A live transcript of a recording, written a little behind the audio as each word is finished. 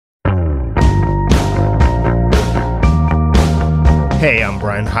Hey, I'm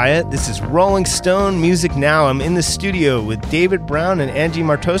Brian Hiatt. This is Rolling Stone Music Now. I'm in the studio with David Browne and Angie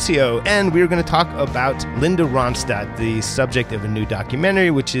Martoccio, and we're going to talk about Linda Ronstadt, the subject of a new documentary,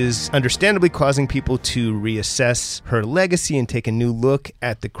 which is understandably causing people to reassess her legacy and take a new look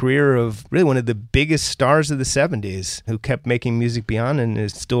at the career of really one of the biggest stars of the 70s, who kept making music beyond and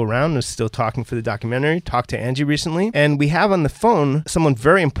is still around, is still talking for the documentary. Talked to Angie recently, and we have on the phone someone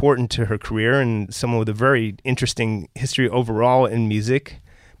very important to her career and someone with a very interesting history overall in music.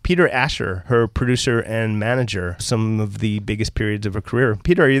 Peter Asher, her producer and manager, some of the biggest periods of her career.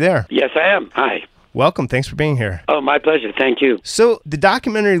 Peter, are you there? Yes, I am. Hi. Welcome. Thanks for being here. Oh, my pleasure. Thank you. So the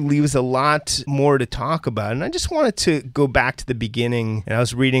documentary leaves a lot more to talk about, and I just wanted to go back to the beginning. And I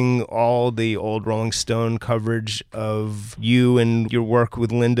was reading all the old Rolling Stone coverage of you and your work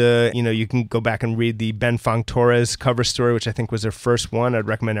with Linda. You know, you can go back and read the Ben Fong Torres cover story, which I think was her first one. I'd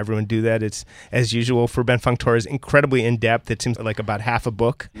recommend everyone do that. It's, as usual, for Ben Fong Torres, incredibly in-depth. It seems like about half a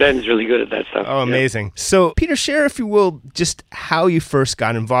book. Ben's really good at that stuff. Oh, amazing. Yeah. So, Peter, share, if you will, just how you first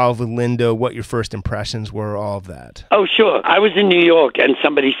got involved with Linda, what your first impressions were, all of that. Oh, sure. I was in New York, and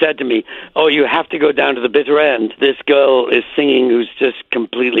somebody said to me, oh, you have to go down to the bitter end. This girl is singing who's just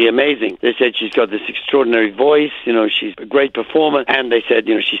completely amazing. They said she's got this extraordinary voice, you know, she's a great performer, and they said,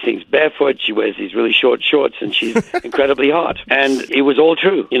 you know, she sings barefoot, she wears these really short shorts, and she's incredibly hot. And it was all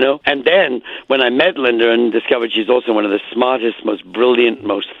true, you know. And then, when I met Linda and discovered she's also one of the smartest, most brilliant,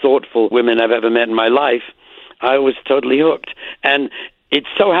 most thoughtful women I've ever met in my life, I was totally hooked. And it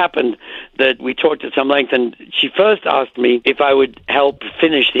so happened that we talked at some length, and she first asked me if I would help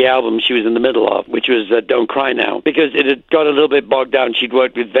finish the album she was in the middle of, which was Don't Cry Now, because it had got a little bit bogged down. She'd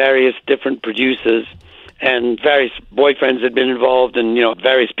worked with various different producers, and various boyfriends had been involved, and, you know,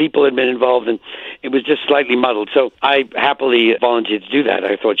 various people had been involved, and it was just slightly muddled. So I happily volunteered to do that.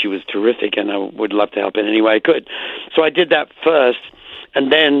 I thought she was terrific, and I would love to help in any way I could. So I did that first. And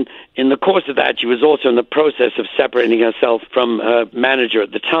then, in the course of that, she was also in the process of separating herself from her manager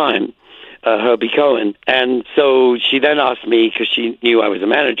at the time, Herbie Cohen. And so she then asked me, because she knew I was a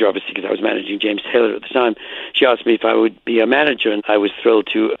manager, obviously, because I was managing James Taylor at the time, she asked me if I would be a manager, and I was thrilled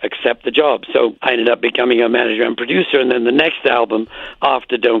to accept the job. So I ended up becoming a manager and producer, and then the next album,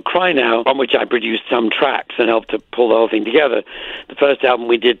 after Don't Cry Now, on which I produced some tracks and helped to pull the whole thing together, the first album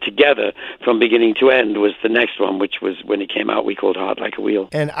we did together from beginning to end was the next one, which was, when it came out, we called Heart Like a Wheel.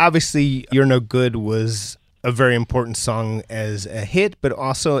 And obviously, You're No Good was a very important song as a hit, but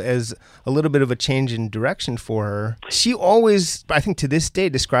also as a little bit of a change in direction for her. She always, I think to this day,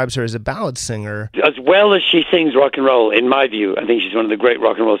 describes her as a ballad singer. As well as she sings rock and roll, in my view, I think she's one of the great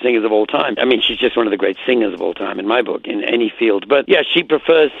rock and roll singers of all time. I mean, she's just one of the great singers of all time, in my book, in any field. But yeah, she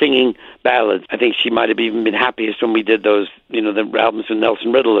prefers singing ballads. I think she might have even been happiest when we did those, you know, the albums with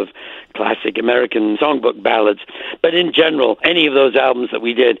Nelson Riddle of classic American songbook ballads. But in general, any of those albums that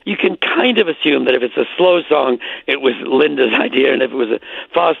we did, you can kind of assume that if it's a slow song, it was Linda's idea, and if it was a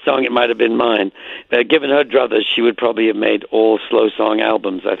fast song, it might have been mine. Given her druthers, she would probably have made all slow song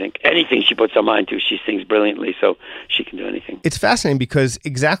albums, I think. Anything she puts her mind to, she sings brilliantly, so she can do anything. It's fascinating because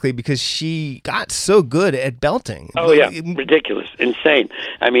she got so good at belting. Oh, yeah, ridiculous, insane.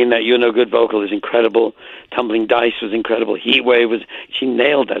 I mean, that You're No Good vocal is incredible. Tumbling Dice was incredible. Heat Wave was, she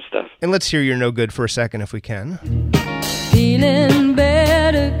nailed that stuff. And let's hear You're No Good for a second if we can. Feeling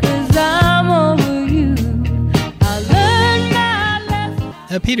better 'cause I'm over you. I learned my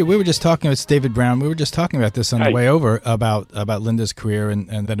lesson. Peter, we were just talking, it's David Browne, we were just talking about this on the way over about Linda's career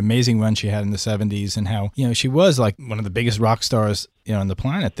and that amazing run she had in the 70s and how, you know, she was like one of the biggest rock stars, you know, on the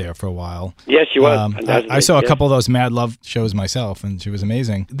planet there for a while. Yes, she was. I saw a couple of those Mad Love shows myself, and she was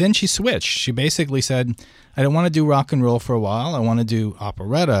amazing. Then she switched. She basically said, I don't want to do rock and roll for a while. I want to do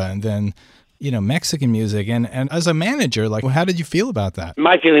operetta, and then, you know, Mexican music. And as a manager, like, how did you feel about that?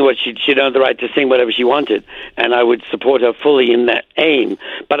 My feeling was she'd earned the right to sing whatever she wanted, and I would support her fully in that aim.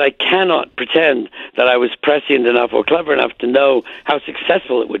 But I cannot pretend that I was prescient enough or clever enough to know how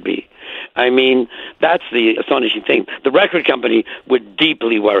successful it would be. I mean, that's the astonishing thing. The record company were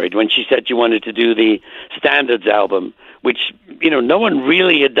deeply worried when she said she wanted to do the Standards album, which, you know, no one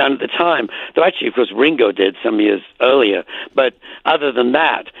really had done at the time. Though actually, of course, Ringo did some years earlier. But other than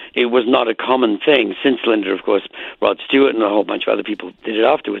that, it was not a common thing. Since Linda, of course, Rod Stewart and a whole bunch of other people did it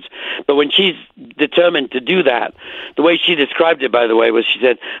afterwards. But when she's determined to do that, the way she described it, by the way, was she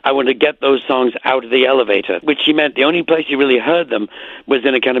said, I want to get those songs out of the elevator, which she meant the only place you really heard them was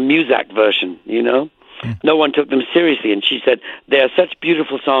in a kind of Muzak version, you know? No one took them seriously. And she said, they are such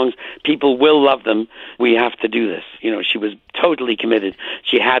beautiful songs. People will love them. We have to do this. She was totally committed.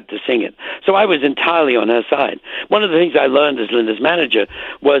 She had to sing it. So I was entirely on her side. One of the things I learned as Linda's manager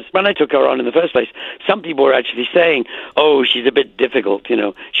was when I took her on in the first place, some people were actually saying, oh, she's a bit difficult.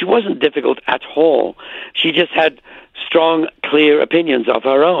 She wasn't difficult at all. She just had strong, clear opinions of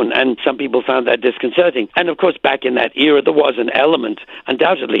her own, and some people found that disconcerting. And of course, back in that era, there was an element,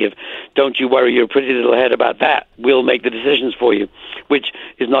 undoubtedly, of don't you worry your pretty little head about that. We'll make the decisions for you, which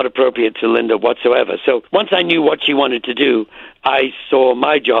is not appropriate to Linda whatsoever. So once I knew what she wanted to do, I saw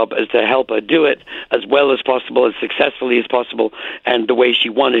my job as to help her do it as well as possible, as successfully as possible, and the way she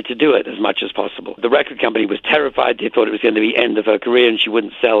wanted to do it as much as possible. The record company was terrified. They thought it was going to be the end of her career and she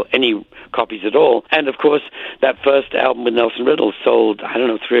wouldn't sell any copies at all. And of course, that first album with Nelson Riddle sold,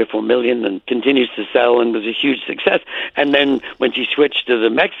 3 or 4 million and continues to sell and was a huge success. And then when she switched to the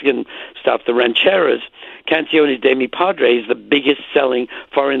Mexican stuff, the rancheras, Canciones de mi Padre is the biggest selling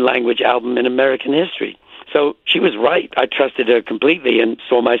foreign language album in American history. So she was right. I trusted her completely and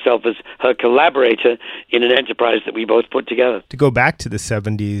saw myself as her collaborator in an enterprise that we both put together. To go back to the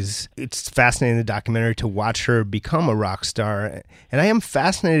 70s, it's fascinating in the documentary to watch her become a rock star. And I am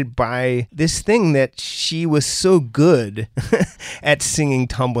fascinated by this thing that she was so good at singing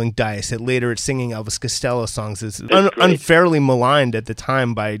Tumbling Dice, that later at singing Elvis Costello songs is unfairly maligned at the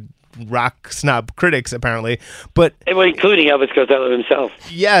time by rock snob critics, apparently, but including Elvis Costello himself.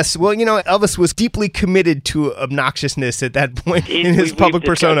 Yes, well, Elvis was deeply committed to obnoxiousness at that point in his public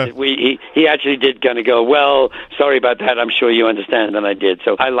persona. He actually did kind of go, well, sorry about that, I'm sure you understand, and I did.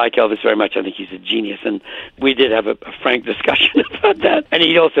 So I like Elvis very much. I think he's a genius, and we did have a frank discussion about that. And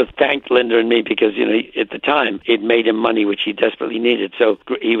he also thanked Linda and me because, at the time, it made him money, which he desperately needed. So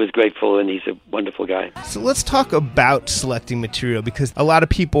he was grateful, and he's a wonderful guy. So let's talk about selecting material, because a lot of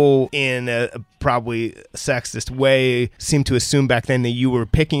people in a probably sexist way seem to assume back then that you were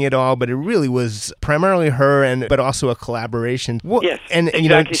picking it all, but it really was primarily her, but also a collaboration. Yes, and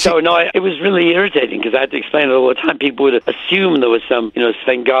exactly. It was really irritating because I had to explain it all the time. People would assume there was some,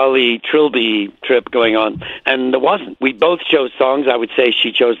 Svengali Trilby trip going on, and there wasn't. We both chose songs. I would say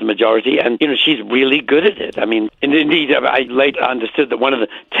she chose the majority, and, she's really good at it. I mean, and indeed, I later understood that one of the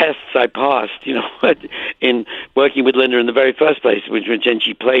tests I passed, in working with Linda in the very first place, which when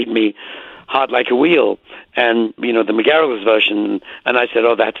she played me Heart Like a Wheel, and, the McGarrigles version, and I said,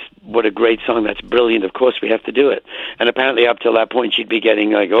 oh, what a great song, that's brilliant, of course we have to do it. And apparently up till that point she'd be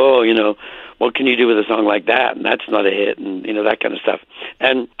getting like, oh, what can you do with a song like that? And that's not a hit, and, that kind of stuff.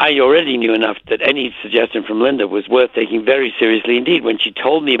 And I already knew enough that any suggestion from Linda was worth taking very seriously indeed. When she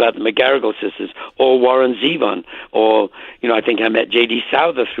told me about the McGarrigle sisters, or Warren Zevon, or, I think I met J.D.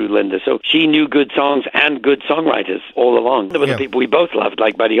 Souther through Linda. So she knew good songs and good songwriters all along. There were the people we both loved,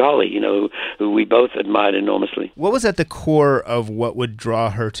 like Buddy Holly, who we both admired enormously. What was at the core of what would draw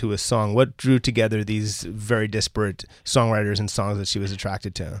her to a song? What drew together these very disparate songwriters and songs that she was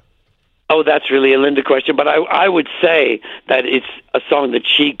attracted to? Oh, that's really a Linda question, but I would say that it's a song that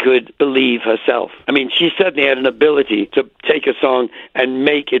she could believe herself. I mean, she certainly had an ability to take a song and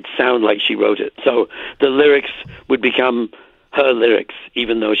make it sound like she wrote it. So the lyrics would become her lyrics,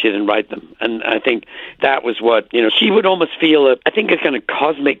 even though she didn't write them. And I think that was what, she would almost feel, a kind of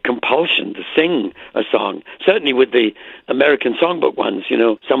cosmic compulsion to sing a song. Certainly with the American Songbook ones,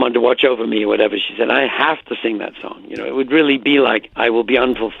 Someone to Watch Over Me or whatever, she said, I have to sing that song. It would really be like, I will be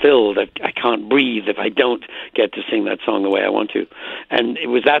unfulfilled, I can't breathe if I don't get to sing that song the way I want to. And it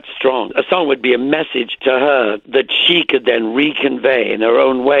was that strong. A song would be a message to her that she could then reconvey in her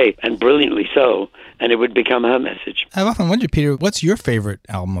own way, and brilliantly so, and it would become her message. I've often wondered, Peter, what's your favorite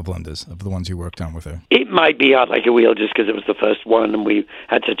album of Linda's, of the ones you worked on with her? It might be Heart Like a Wheel, just because it was the first one, and we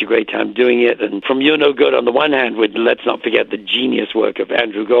had such a great time doing it. And From You're No Good on the one hand, let's not forget the genius work of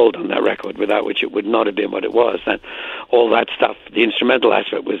Andrew Gold on that record, without which it would not have been what it was. And all that stuff, the instrumental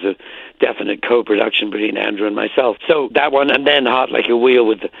aspect was a definite co-production between Andrew and myself. So that one, and then Heart Like a Wheel,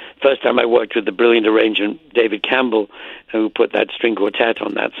 with the first time I worked with the brilliant arranger David Campbell, who put that string quartet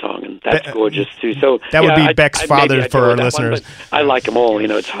on that song, and that's gorgeous too. So that would be Beck's father for our listeners. I like them all.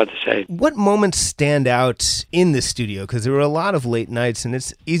 It's hard to say. What moments stand out in the studio? Because there were a lot of late nights, and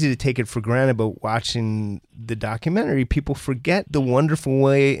it's easy to take it for granted. But watching the documentary, people forget the wonderful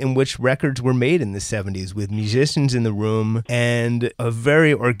way in which records were made in the 70s with musicians in the room and a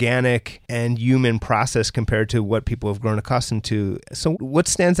very organic and human process compared to what people have grown accustomed to. So what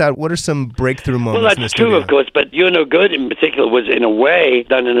stands out? What are some breakthrough moments? Well, that's true, of course, but You're No Good in particular was in a way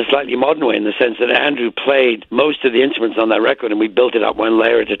done in a slightly modern way in the sense that Andrew played most of the instruments on that record and we built it up one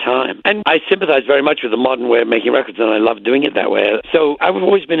layer at a time. And I sympathize very much with the modern way of making records and I love doing it that way. So I've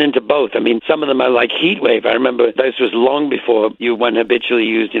always been into both. I mean, some of them are like Heatwave. I remember this was long before you went habitually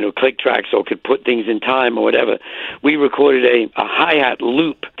used, click tracks or could put things in time or whatever. We recorded a hi-hat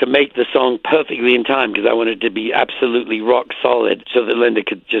loop to make the song perfectly in time because I wanted it to be absolutely rock solid so that Linda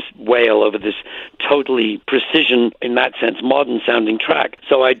could just wail over this totally precision, in that sense, modern sounding track.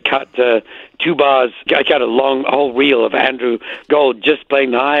 So I'd cut 2 bars. I got a whole reel of Andrew Gold just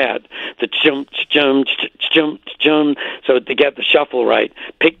playing the hi-hat, the chum, chum, chum, chum, so to get the shuffle right.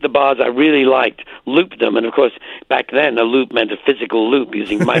 Picked the bars I really liked, looped them, and of course, back then, a loop meant a physical loop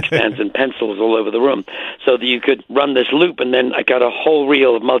using mic stands and pencils all over the room, so that you could run this loop, and then I got a whole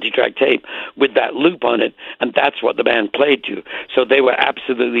reel of multi-track tape with that loop on it, and that's what the band played to. So they were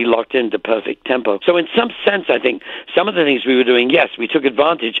absolutely locked into perfect tempo. So in some sense, I think some of the things we were doing, yes, we took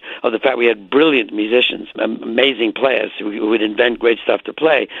advantage of the fact we had brilliant musicians, amazing players who would invent great stuff to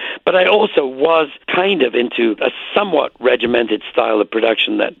play. But I also was kind of into a somewhat regimented style of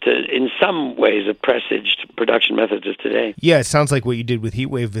production that in some ways have presaged production methods of today. Yeah, it sounds like what you did with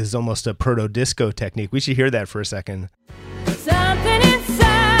Heatwave is almost a proto-disco technique. We should hear that for a second. Something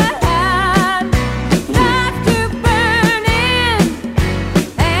inside starts to burn in,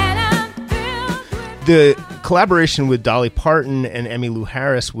 and I'm filled with... The collaboration with Dolly Parton and Emmylou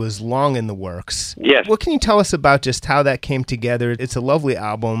Harris was long in the works. Yes. What can you tell us about just how that came together? It's a lovely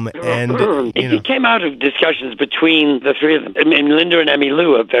album, and it came out of discussions between the three of them. I mean, Linda and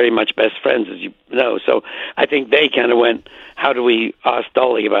Emmylou are very much best friends, as you know. So I think they kind of went, how do we ask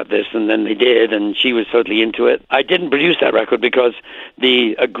Dolly about this? And then they did, and she was totally into it. I didn't produce that record because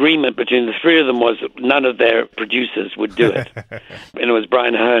the agreement between the three of them was that none of their producers would do it. And it was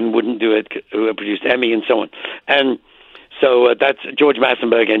Brian Hiatt wouldn't do it, who produced Emmy and so on. And so that's George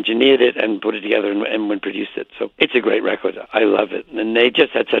Massenberg engineered it and put it together and produced it. So it's a great record. I love it. And they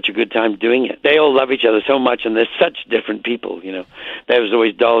just had such a good time doing it. They all love each other so much, and they're such different people, There was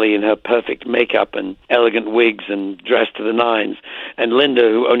always Dolly in her perfect makeup and elegant wigs and dressed to the nines. And Linda,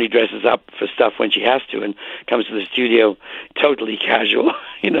 who only dresses up for stuff when she has to and comes to the studio totally casual,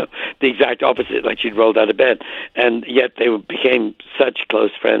 the exact opposite, like she'd rolled out of bed. And yet they became such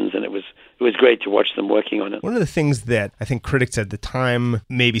close friends, and it was great to watch them working on it. One of the things that I think critics at the time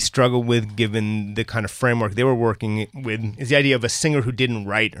maybe struggled with, given the kind of framework they were working with, is the idea of a singer who didn't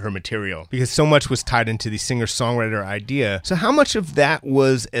write her material, because so much was tied into the singer-songwriter idea. So how much of that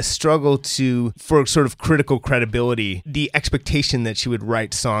was a struggle for sort of critical credibility, the expectation that she would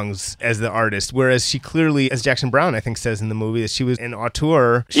write songs as the artist, whereas she clearly, as Jackson Browne I think says in the movie, that she was an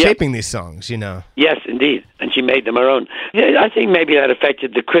auteur shaping these songs, Yes, indeed. And she made them her own. Yeah, I think maybe that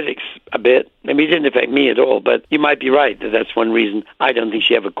affected the critics a bit. Maybe it didn't affect me at all, but you might be right that that's one reason I don't think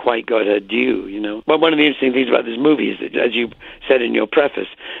she ever quite got her due, But one of the interesting things about this movie is that, as you said in your preface,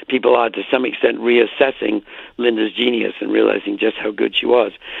 people are to some extent reassessing Linda's genius and realizing just how good she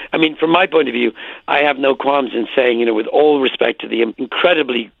was. I mean, from my point of view, I have no qualms in saying, with all respect to the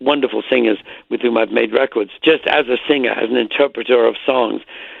incredibly wonderful singers with whom I've made records, just as a singer, as an interpreter of songs,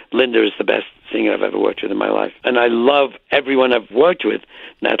 Linda is the best singer I've ever worked with in my life. And I love everyone I've worked with,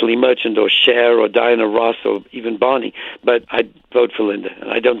 Natalie Merchant or Cher or Diana Ross or even Barney, but I'd vote for Linda.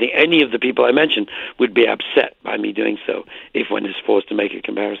 And I don't think any of the people I mentioned would be upset by me doing so if one is forced to make a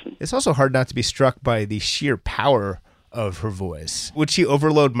comparison. It's also hard not to be struck by the sheer power of her voice. Would she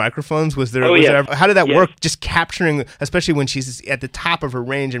overload microphones? How did that work? Just capturing, especially when she's at the top of her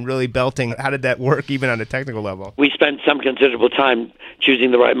range and really belting, how did that work even on a technical level? We spent some considerable time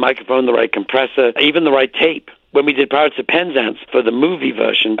choosing the right microphone, the right compressor, even the right tape. When we did Pirates of Penzance for the movie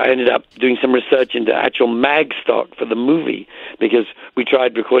version, I ended up doing some research into actual mag stock for the movie because we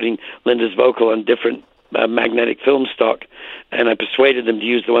tried recording Linda's vocal on different magnetic film stock, and I persuaded them to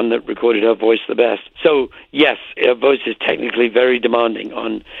use the one that recorded her voice the best. So, yes, her voice is technically very demanding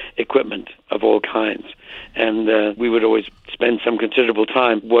on equipment of all kinds, and we would always spend some considerable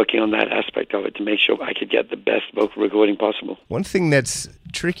time working on that aspect of it to make sure I could get the best vocal recording possible. One thing that's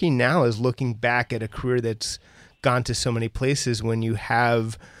tricky now is looking back at a career that's gone to so many places when you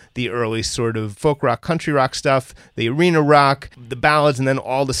have the early sort of folk rock, country rock stuff, the arena rock, the ballads, and then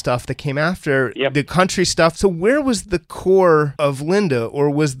all the stuff that came after, the country stuff. So where was the core of Linda, or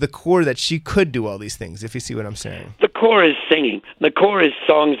was the core that she could do all these things, if you see what I'm saying? The core is singing. The core is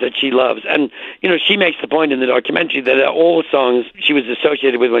songs that she loves. And, she makes the point in the documentary that all songs she was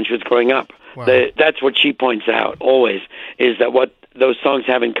associated with when she was growing up. Wow. That's what she points out always, is that what those songs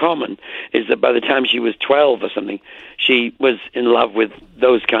have in common is that by the time she was 12 or something, she was in love with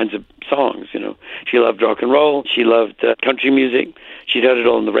those kinds of songs. She loved rock and roll. She loved country music. She'd heard it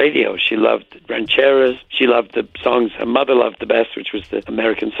all on the radio. She loved rancheras. She loved the songs her mother loved the best, which was the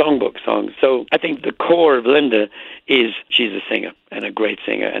American Songbook songs. So I think the core of Linda is she's a singer, and a great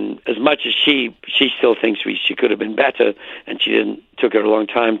singer. And as much as she still thinks she could have been better, and took her a long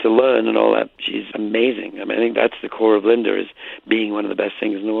time to learn and all that, she's amazing. I think that's the core of Linda, is being one of the best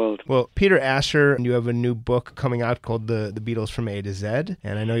singers in the world. Well, Peter Asher, you have a new book coming out called The Beatles from A to Z,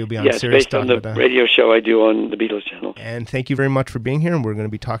 and I know you'll be on Sirius based on the radio show I do on the Beatles channel. And thank you very much for being here, and we're going to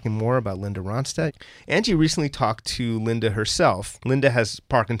be talking more about Linda Ronstadt. Angie recently talked to Linda herself. Linda has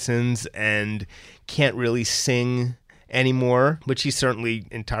Parkinson's and can't really sing anymore, but she's certainly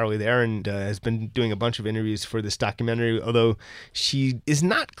entirely there, and has been doing a bunch of interviews for this documentary, although she is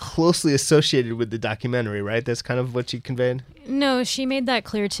not closely associated with the documentary, right? That's kind of what she conveyed? No, she made that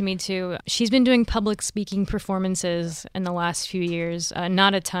clear to me too. She's been doing public speaking performances in the last few years,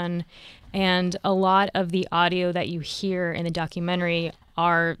 not a ton, and a lot of the audio that you hear in the documentary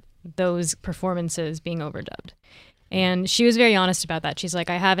are those performances being overdubbed. And she was very honest about that. She's like,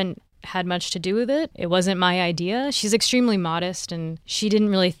 I haven't had much to do with it. It wasn't my idea. She's extremely modest, and she didn't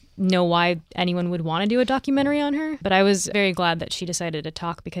really know why anyone would want to do a documentary on her. But I was very glad that she decided to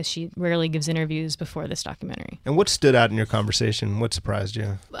talk, because she rarely gives interviews before this documentary. And what stood out in your conversation? What surprised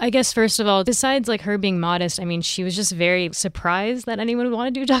you? I guess, first of all, besides her being modest, she was just very surprised that anyone would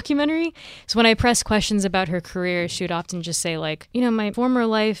want to do a documentary. So when I pressed questions about her career, she would often just say my former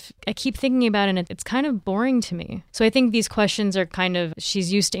life, I keep thinking about it and it's kind of boring to me. So I think these questions are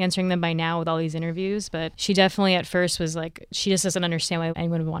she's used to answering them by now with all these interviews, but she definitely at first was she just doesn't understand why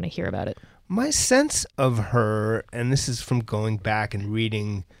anyone would want to hear about it. My sense of her, and this is from going back and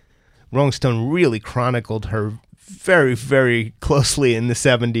reading, Rolling Stone really chronicled her very, very closely in the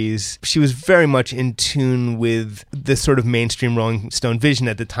 70s. She was very much in tune with the sort of mainstream Rolling Stone vision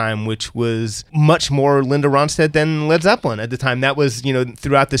at the time, which was much more Linda Ronstadt than Led Zeppelin at the time. That was,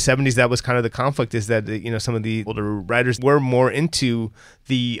 throughout the 70s, that was kind of the conflict, is that, some of the older writers were more into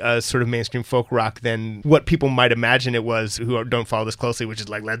the sort of mainstream folk rock than what people might imagine it was who don't follow this closely, which is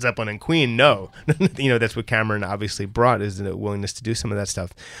like Led Zeppelin and Queen. No. That's what Cameron obviously brought, is the willingness to do some of that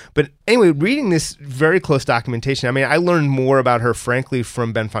stuff. But anyway, reading this very close documentation, I learned more about her, frankly,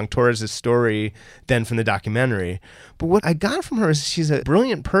 from Ben Fong Torres' story than from the documentary. But what I got from her is she's a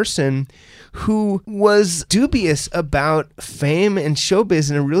brilliant person who was dubious about fame and showbiz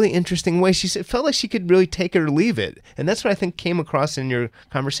in a really interesting way. She felt like she could really take it or leave it. And that's what I think came across in your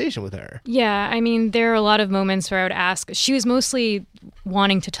conversation with her. Yeah, there are a lot of moments where I would ask. She was mostly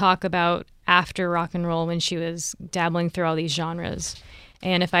wanting to talk about after rock and roll, when she was dabbling through all these genres.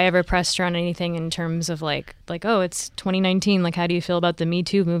 And if I ever pressed her on anything in terms of oh, it's 2019, how do you feel about the Me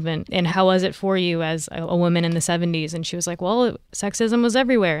Too movement? And how was it for you as a woman in the 70s? And she was like, well, sexism was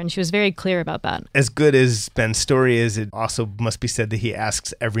everywhere. And she was very clear about that. As good as Ben's story is, it also must be said that he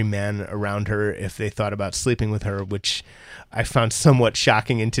asks every man around her if they thought about sleeping with her, which I found somewhat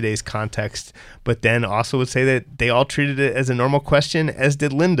shocking in today's context, but then also would say that they all treated it as a normal question, as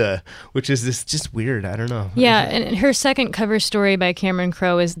did Linda, which is just weird. I don't know. Yeah, and her second cover story by Cameron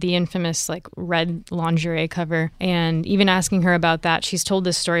Crowe is the infamous red lingerie cover. And even asking her about that, she's told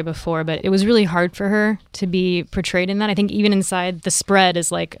this story before, but it was really hard for her to be portrayed in that. I think even inside the spread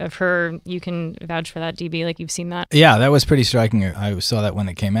is of her, you can vouch for that, DB, you've seen that. Yeah, that was pretty striking. I saw that when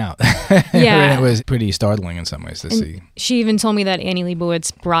it came out. Yeah. And it was pretty startling in some ways to see. She even told me that Annie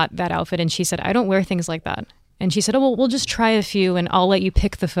Leibovitz brought that outfit, and she said, I don't wear things like that. And she said, oh, well, we'll just try a few and I'll let you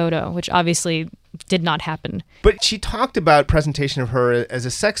pick the photo, which obviously did not happen. But she talked about presentation of her as a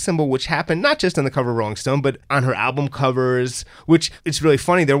sex symbol, which happened not just on the cover of Rolling Stone, but on her album covers, which it's really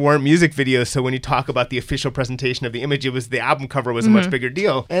funny. There weren't music videos. So when you talk about the official presentation of the image, it was the album cover was a much bigger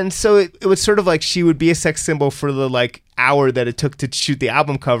deal. And so it was sort of like she would be a sex symbol for the hour that it took to shoot the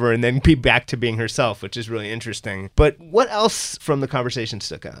album cover and then be back to being herself, which is really interesting. But what else from the conversation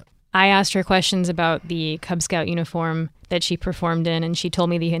stuck out? I asked her questions about the Cub Scout uniform that she performed in, and she told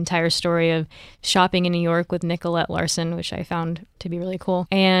me the entire story of shopping in New York with Nicolette Larson, which I found to be really cool.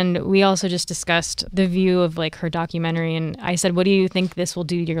 And we also just discussed the view of her documentary, and I said, what do you think this will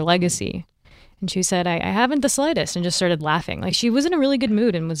do to your legacy? And she said, I haven't the slightest, and just started laughing. Like, she was in a really good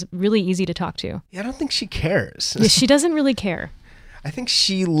mood and was really easy to talk to. Yeah, I don't think she cares. Yeah, she doesn't really care. I think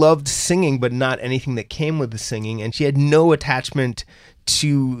she loved singing, but not anything that came with the singing, and she had no attachment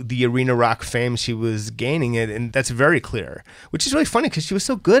to the arena rock fame she was gaining it, and that's very clear, which is really funny because she was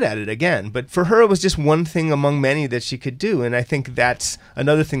so good at it again. But for her, it was just one thing among many that she could do, and I think that's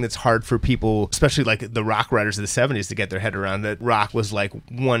another thing that's hard for people, especially like the rock writers of the 70s, to get their head around, that rock was like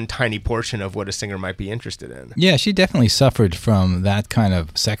one tiny portion of what a singer might be interested in. Yeah, she definitely suffered from that kind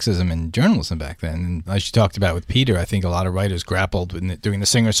of sexism in journalism back then. And as you talked about with Peter, I think a lot of writers grappled with, during the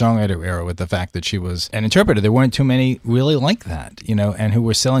singer-songwriter era, with the fact that she was an interpreter. There weren't too many really like that, and who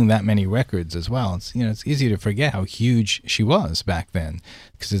were selling that many records as well. It's easy to forget how huge she was back then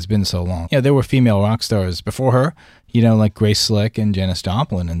because it's been so long. There were female rock stars before her, like Grace Slick and Janis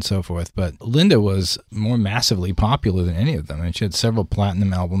Joplin and so forth. But Linda was more massively popular than any of them. And she had several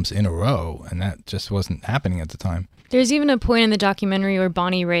platinum albums in a row, and that just wasn't happening at the time. There's even a point in the documentary where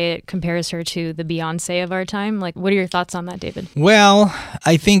Bonnie Raitt compares her to the Beyonce of our time. Like, what are your thoughts on that, David? Well,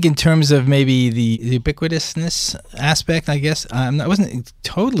 I think in terms of maybe the ubiquitousness aspect, I guess, I wasn't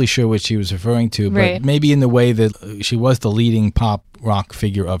totally sure what she was referring to, but Right. maybe in the way that she was the leading pop rock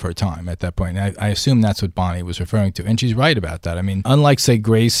figure of her time at that point. And I assume that's what Bonnie was referring to. And she's right about that. I mean, unlike, say,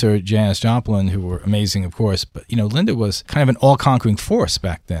 Grace or Janis Joplin, who were amazing, of course, but, Linda was kind of an all-conquering force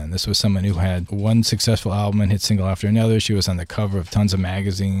back then. This was someone who had one successful album and hit single after another. She was on the cover of tons of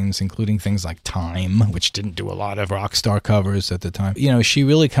magazines, including things like Time, which didn't do a lot of rock star covers at the time. She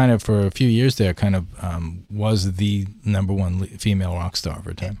really kind of, for a few years there, kind of was the number one female rock star of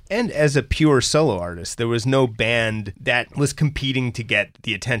her time. And as a pure solo artist, there was no band that was competing to get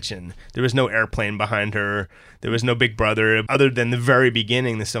the attention. There was no Airplane behind her. There was no Big Brother. Other than the very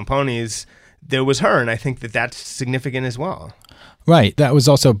beginning, the Symphonies, there was her, and I think that that's significant as well. Right. That was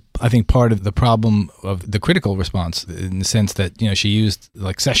also, I think, part of the problem of the critical response, in the sense that, she used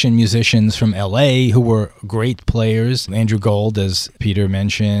like session musicians from L.A. who were great players. Andrew Gold, as Peter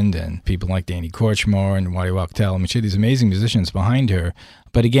mentioned, and people like Danny Korchmar and Waddy Wachtel. I mean, she had these amazing musicians behind her.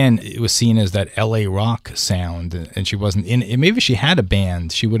 But again, it was seen as that L.A. rock sound, and she wasn't in it. Maybe if she had a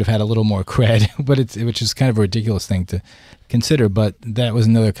band, she would have had a little more cred, which is kind of a ridiculous thing to consider. But that was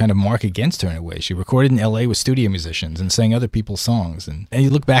another kind of mark against her in a way. She recorded in L.A. with studio musicians and sang other people's songs. And you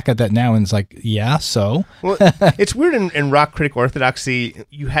look back at that now and it's like, yeah, so? Well, it's weird in rock critic orthodoxy,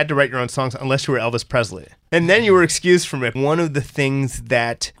 you had to write your own songs unless you were Elvis Presley. And then you were excused from it. One of the things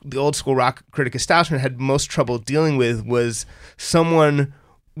that the old school rock critic establishment had most trouble dealing with was someone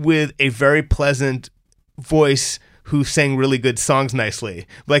with a very pleasant voice who sang really good songs nicely.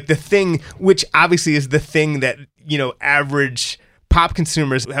 Like the thing, which obviously is the thing that, average pop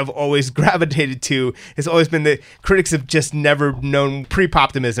consumers have always gravitated to, has always been that critics have just never known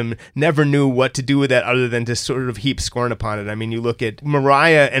pre-poptimism, never knew what to do with that other than to sort of heap scorn upon it. I mean, you look at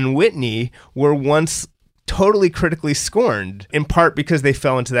Mariah and Whitney were once totally critically scorned, in part because they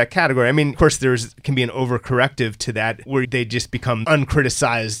fell into that category. I mean, of course, can be an overcorrective to that where they just become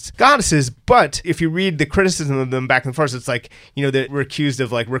uncriticized goddesses. But if you read the criticism of them back and forth, it's like, they were accused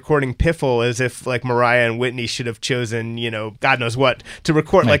of like recording piffle, as if like Mariah and Whitney should have chosen, God knows what to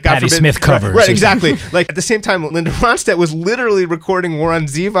record, like God Patti forbid, Smith covers. Right, exactly. Like at the same time, Linda Ronstadt was literally recording Warren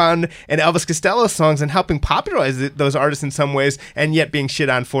Zevon and Elvis Costello songs and helping popularize those artists in some ways, and yet being shit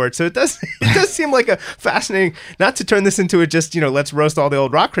on for it. So it does seem like a fascinating, not to turn this into just, let's roast all the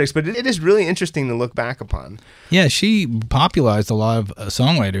old rock critics, but it is really interesting to look back upon. Yeah, she popularized a lot of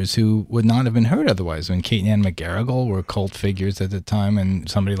songwriters who would not have been heard otherwise. I mean, Kate and Ann McGarrigle were cult figures at the time, and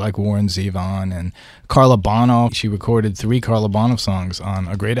somebody like Warren Zevon and Carla Bono. She recorded 3 Carla Bono songs on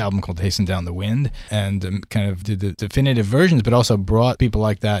a great album called Hasten Down the Wind, and kind of did the definitive versions, but also brought people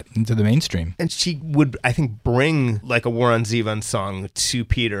like that into the mainstream. And she would, I think, bring like a Warren Zevon song to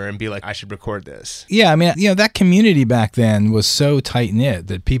Peter and be like, I should record this. Yeah, I mean, that community back then was so tight-knit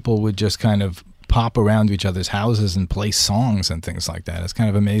that people would just kind of pop around to each other's houses and play songs and things like that. It's kind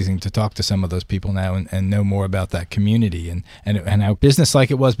of amazing to talk to some of those people now and know more about that community and how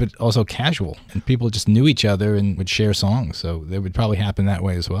business-like it was, but also casual. And people just knew each other and would share songs, so it would probably happen that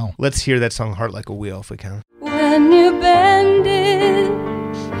way as well. Let's hear that song, Heart Like a Wheel, if we can. When you bend it,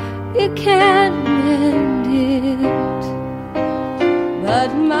 you can't mend it.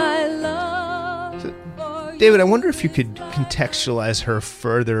 But my love for David, I wonder if you could contextualize her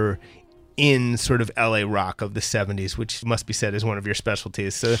further in sort of LA rock of the 70s, which must be said is one of your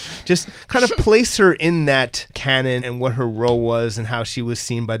specialties. So just kind of place her in that canon and what her role was and how she was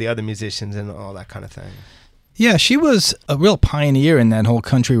seen by the other musicians and all that kind of thing. Yeah, she was a real pioneer in that whole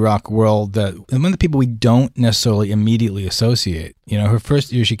country rock world, that one of the people we don't necessarily immediately associate. You know, her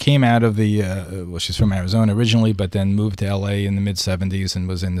first year, she came out of well, she's from Arizona originally, but then moved to L.A. in the mid-'70s and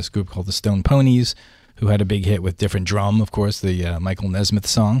was in this group called the Stone Ponies, who had a big hit with Different Drum, of course, the Michael Nesmith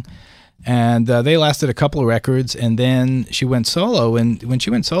song. And they lasted a couple of records, and then she went solo, and when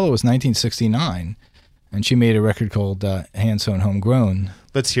she went solo it was 1969, and she made a record called Hand Sewn Homegrown.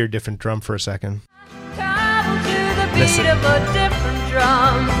 Let's hear Different Drum for a second. Travel to the beat of a different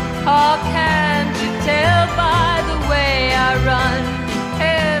drum. How can't you tell by the way I run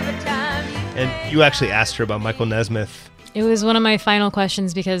every time you And you actually asked her about Michael Nesmith. It was one of my final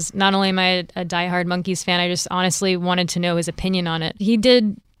questions because not only am I a diehard Monkees fan, I just honestly wanted to know his opinion on it. He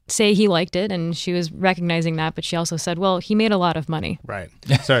did say he liked it, and she was recognizing that, but she also said, well, he made a lot of money. Right.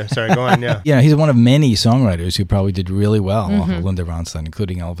 Sorry, go on, yeah. Yeah, he's one of many songwriters who probably did really well off of Linda Ronstadt,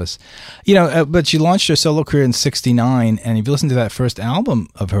 including Elvis. You know, but she launched her solo career in 1969, and if you listen to that first album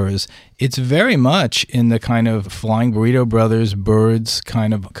of hers, it's very much in the kind of Flying Burrito Brothers, Byrds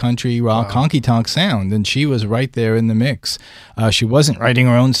kind of country rock, honky-tonk sound, and she was right there in the mix. She wasn't writing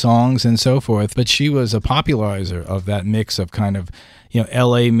her own songs and so forth, but she was a popularizer of that mix of kind of, you know,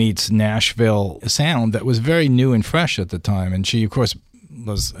 L.A. meets Nashville sound that was very new and fresh at the time. And she, of course,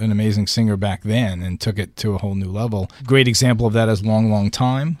 was an amazing singer back then and took it to a whole new level. Great example of that is Long, Long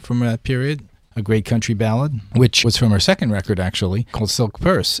Time from that period, a great country ballad, which was from her second record, actually, called Silk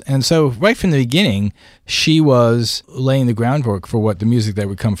Purse. And so right from the beginning, she was laying the groundwork for what the music that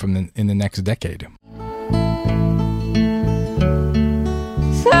would come from in the next decade.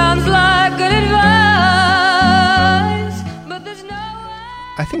 sounds like good advice, but there's no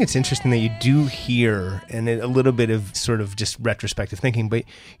I think it's interesting that you do hear, and a little bit of sort of just retrospective thinking, but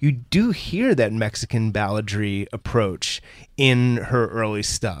you do hear that Mexican balladry approach in her early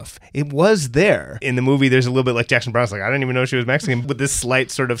stuff. It was there. In the movie, there's a little bit like Jackson Browne's like, I didn't even know she was Mexican, with this slight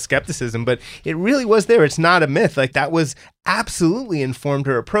sort of skepticism, but it really was there. It's not a myth. Like, that was absolutely informed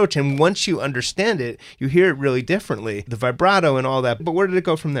her approach, and once you understand it, you hear it really differently. The vibrato and all that. But where did it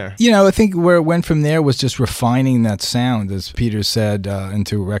go from there? You know, I think where it went from there was just refining that sound, as Peter said,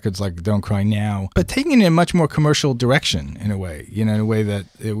 into records like Don't Cry Now, but taking it in a much more commercial direction in a way, you know, in a way that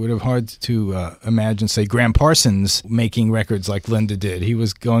it would have hard to imagine, say, Graham Parsons making records like Linda did. He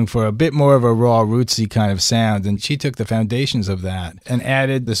was going for a bit more of a raw, rootsy kind of sound, and she took the foundations of that and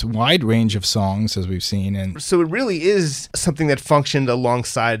added this wide range of songs, as we've seen. And so it really is something that functioned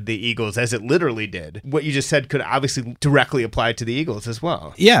alongside the Eagles, as it literally did. What you just said could obviously directly apply to the Eagles as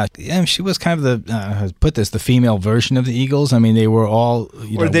well. Yeah, and she was kind of the female version of the Eagles. I mean, they were all,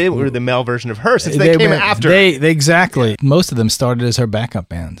 they were the male version of her, since they came after. They exactly. Yeah. Most of them started as her backup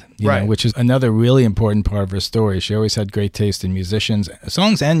band, right? Which is another really important part of her story. She always had great taste in musicians,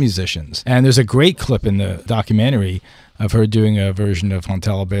 songs and musicians. And there's a great clip in the documentary of her doing a version of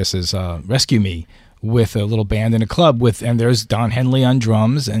Fontella Bass's "Rescue Me" with a little band in a club and there's Don Henley on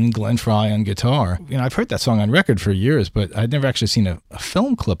drums and Glenn Frey on guitar. You know, I've heard that song on record for years, but I'd never actually seen a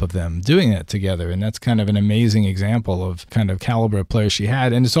film clip of them doing that together. And that's kind of an amazing example of kind of caliber of players she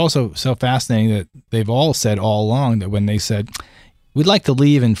had. And it's also so fascinating that they've all said all along that when they said, we'd like to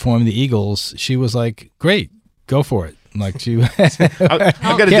leave and form the Eagles, she was like, great, go for it. Like she,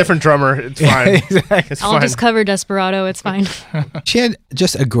 I'll get a different drummer. It's fine. Exactly. It's I'll fine. just cover Desperado. It's fine. She had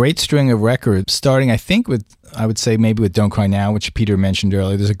just a great string of records, starting, I think, with, I would say, maybe with Don't Cry Now, which Peter mentioned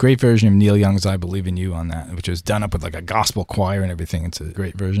earlier. There's a great version of Neil Young's I Believe in You on that, which was done up with like a gospel choir and everything. It's a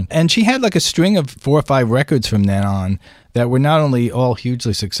great version. And she had like a string of 4 or 5 records from then on that were not only all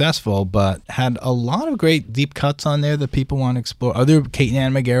hugely successful, but had a lot of great deep cuts on there that people want to explore. Other Kate and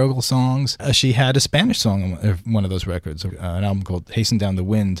Ann McGarrigle songs. She had a Spanish song on one of those records, an album called Hasten Down the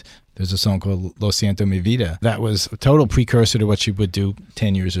Wind. There's a song called Lo Siento Mi Vida. That was a total precursor to what she would do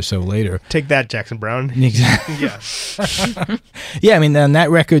 10 years or so later. Take that, Jackson Browne. Exactly. Yeah. Yeah, I mean, on that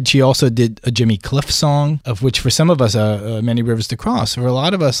record, she also did a Jimmy Cliff song, of which for some of us, Many Rivers to Cross. For a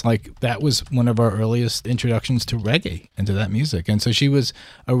lot of us, like, that was one of our earliest introductions to reggae and to that music. And so she was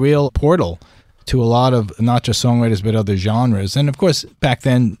a real portal to a lot of not just songwriters, but other genres. And of course, back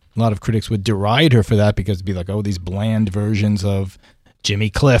then, a lot of critics would deride her for that because it'd be like, oh, these bland versions of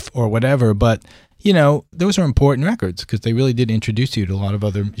Jimmy Cliff or whatever. But, you know, those are important records because they really did introduce you to a lot of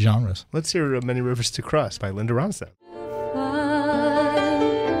other genres. Let's hear Many Rivers to Cross by Linda Ronstadt.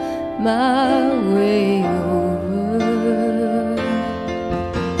 find my way over.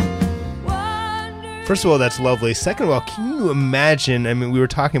 First of all, that's lovely. Second of all, can you imagine, I mean, we were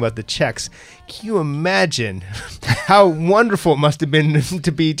talking about the checks. Can you imagine how wonderful it must have been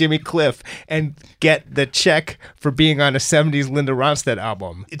to be Jimmy Cliff and get the check for being on a 70s Linda Ronstadt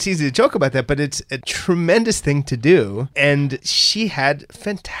album? It's easy to joke about that, but it's a tremendous thing to do. And she had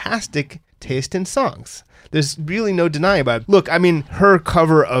fantastic taste in songs. There's really no denying about it. Look, I mean, her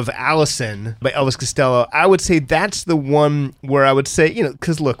cover of Allison by Elvis Costello, I would say that's the one where I would say, you know,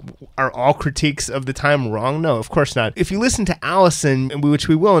 because look, are all critiques of the time wrong? No, of course not. If you listen to Allison, which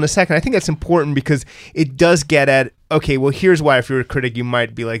we will in a second, I think that's important because it does get at, okay, well, here's why if you're a critic, you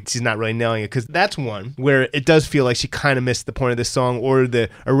might be like, she's not really nailing it, because that's one where it does feel like she kind of missed the point of the song, or the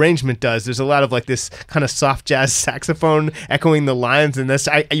arrangement does. There's a lot of like this kind of soft jazz saxophone echoing the lines, and this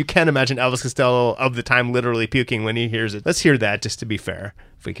you can't imagine Elvis Costello of the time literally puking when he hears it. Let's hear that just to be fair,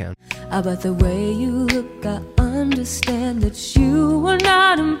 if we can. About the way you look, I understand that you were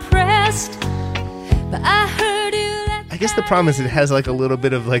not impressed, but I heard you. I guess the problem is it has like a little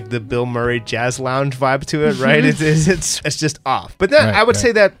bit of like the Bill Murray jazz lounge vibe to it, right? It's just off. But then I would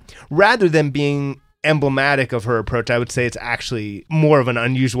say that rather than being emblematic of her approach, I would say it's actually more of an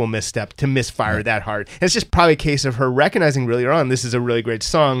unusual misstep to misfire that hard. And it's just probably a case of her recognizing really early on this is a really great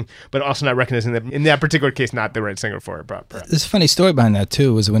song, but also not recognizing that in that particular case, not the right singer for it. There's a funny story behind that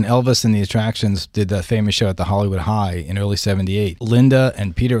too, was when Elvis and the Attractions did that famous show at the Hollywood High in early 78, Linda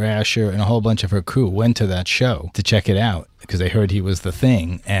and Peter Asher and a whole bunch of her crew went to that show to check it out because they heard he was the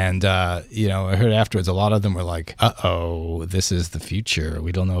thing. And, you know, I heard afterwards a lot of them were like, uh-oh, this is the future.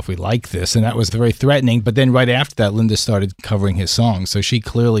 We don't know if we like this. And that was very threatening. But then right after that, Linda started covering his songs. So she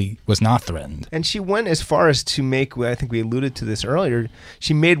clearly was not threatened. And she went as far as to make, I think we alluded to this earlier,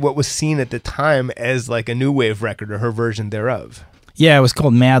 she made what was seen at the time as like a new wave record or her version thereof. Yeah, it was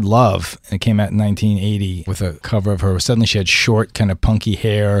called Mad Love, and it came out in 1980 with a cover of her. Suddenly she had short, kind of punky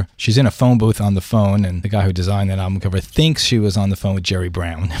hair. She's in a phone booth on the phone, and the guy who designed that album cover thinks she was on the phone with Jerry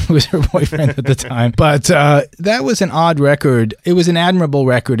Browne, who was her boyfriend at the time. But that was an odd record. It was an admirable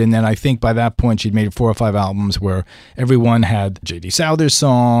record, and then I think by that point she'd made 4 or 5 albums where everyone had J.D. Souther's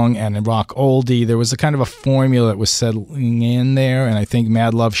song and a rock oldie. There was a kind of a formula that was settling in there, and I think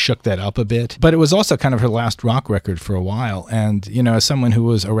Mad Love shook that up a bit. But it was also kind of her last rock record for a while, and you know, as someone who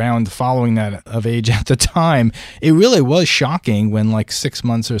was around following that of age at the time, it really was shocking when like 6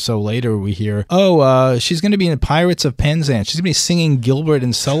 months or so later we hear, she's going to be in Pirates of Penzance. She's going to be singing Gilbert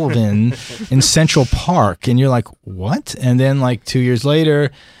and Sullivan in Central Park. And you're like, what? And then like 2 years later,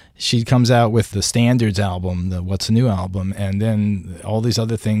 she comes out with the Standards album, the What's New album, and then all these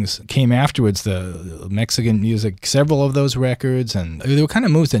other things came afterwards, the Mexican music, several of those records, and they were kind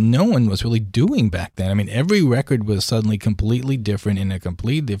of moves that no one was really doing back then. I mean, every record was suddenly completely different in a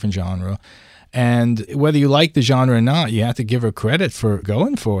completely different genre. And whether you like the genre or not, you have to give her credit for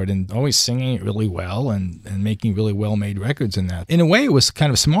going for it and always singing it really well and making really well-made records in that. In a way, it was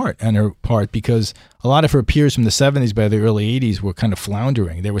kind of smart on her part because a lot of her peers from the 70s by the early 80s were kind of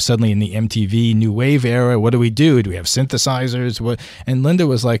floundering. They were suddenly in the MTV New Wave era. What do we do? Do we have synthesizers? And Linda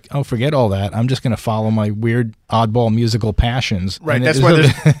was like, oh, forget all that. I'm just going to follow my weird oddball musical passions. Right. And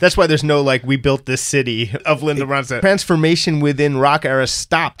that's why there's no like we built this city of Linda Ronstadt. Transformation within rock era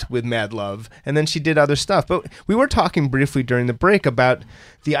stopped with Mad Love, and then she did other stuff. But we were talking briefly during the break about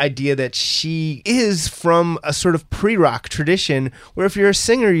the idea that she is from a sort of pre-rock tradition where if you're a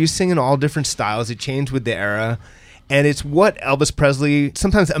singer, you sing in all different styles. It changed with the era. And it's what Elvis Presley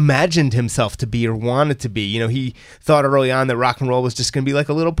sometimes imagined himself to be or wanted to be. You know, he thought early on that rock and roll was just going to be like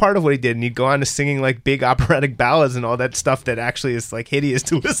a little part of what he did. And he'd go on to singing like big operatic ballads and all that stuff that actually is like hideous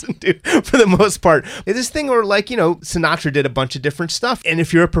to listen to for the most part. It's this thing where like, you know, Sinatra did a bunch of different stuff. And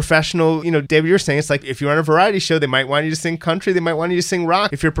if you're a professional, you know, David, you're saying it's like if you're on a variety show, they might want you to sing country. They might want you to sing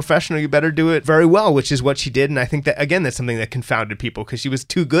rock. If you're a professional, you better do it very well, which is what she did. And I think that, again, that's something that confounded people because she was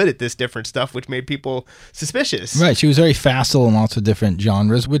too good at this different stuff, which made people suspicious. Right. She was very facile in lots of different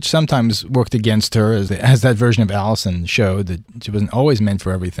genres, which sometimes worked against her, as that version of Allison showed, that she wasn't always meant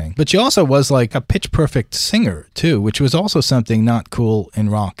for everything. But she also was like a pitch-perfect singer, too, which was also something not cool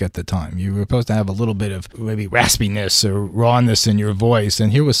in rock at the time. You were supposed to have a little bit of maybe raspiness or rawness in your voice,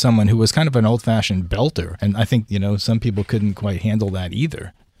 and here was someone who was kind of an old-fashioned belter. And I think, you know, some people couldn't quite handle that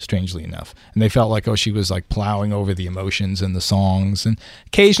either, strangely enough. And they felt like, oh, she was like plowing over the emotions and the songs. And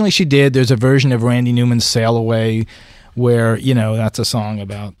occasionally she did. There's a version of Randy Newman's Sail Away where, you know, that's a song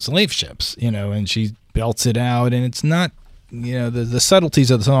about slave ships, you know, and she belts it out, and it's not, you know, the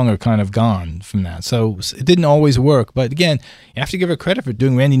subtleties of the song are kind of gone from that. So it didn't always work. But again, you have to give her credit for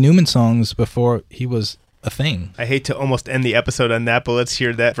doing Randy Newman songs before he was a thing. I hate to almost end the episode on that, but let's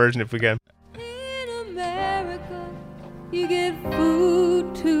hear that version if we can. In America, you get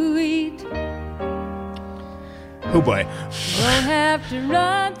food to eat Oh boy. Don't have to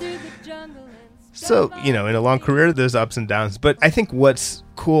run through the jungle. So, in a long career, there's ups and downs. But I think what's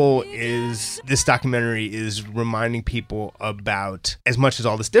cool is this documentary is reminding people about, as much as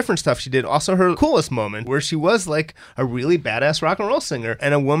all this different stuff she did, also her coolest moment, where she was like a really badass rock and roll singer,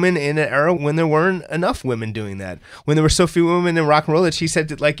 and a woman in an era when there weren't enough women doing that. When there were so few women in rock and roll that she said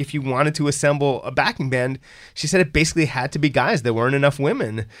that, like, if you wanted to assemble a backing band, she said it basically had to be guys. There weren't enough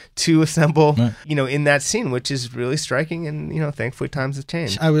women to assemble, right, in that scene, which is really striking. And, thankfully times have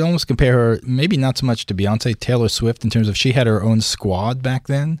changed. I would almost compare her, maybe not so much to Beyonce, Taylor Swift, in terms of she had her own squad back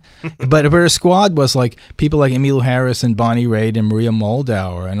then. But her squad was like people like Emmylou Harris and Bonnie Raitt and Maria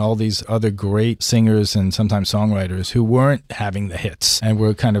Moldauer and all these other great singers and sometimes songwriters who weren't having the hits and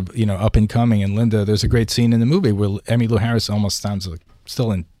were kind of, up and coming. And Linda, there's a great scene in the movie where Emmylou Harris almost sounds like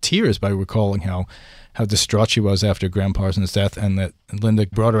still in tears by recalling how distraught she was after Graham Parsons' death, and that Linda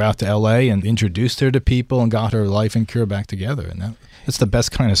brought her out to L.A. and introduced her to people and got her life and cure back together. And it's the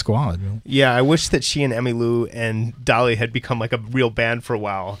best kind of squad. Really. Yeah, I wish that she and Emmylou and Dolly had become like a real band for a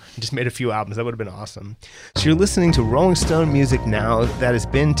while and just made a few albums. That would have been awesome. So you're listening to Rolling Stone Music Now. That has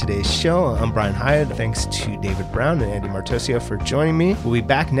been today's show. I'm Brian Hiatt. Thanks to David Browne and Angie Martoccio for joining me. We'll be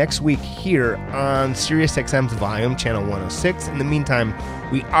back next week here on SiriusXM's Volume, Channel 106. In the meantime,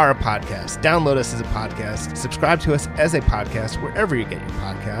 we are a podcast. Download us as a podcast. Subscribe to us as a podcast wherever you get your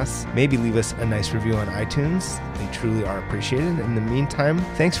podcasts. Maybe leave us a nice review on iTunes. They truly are appreciated. In the meantime,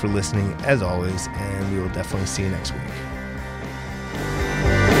 thanks for listening as always, and we will definitely see you next week.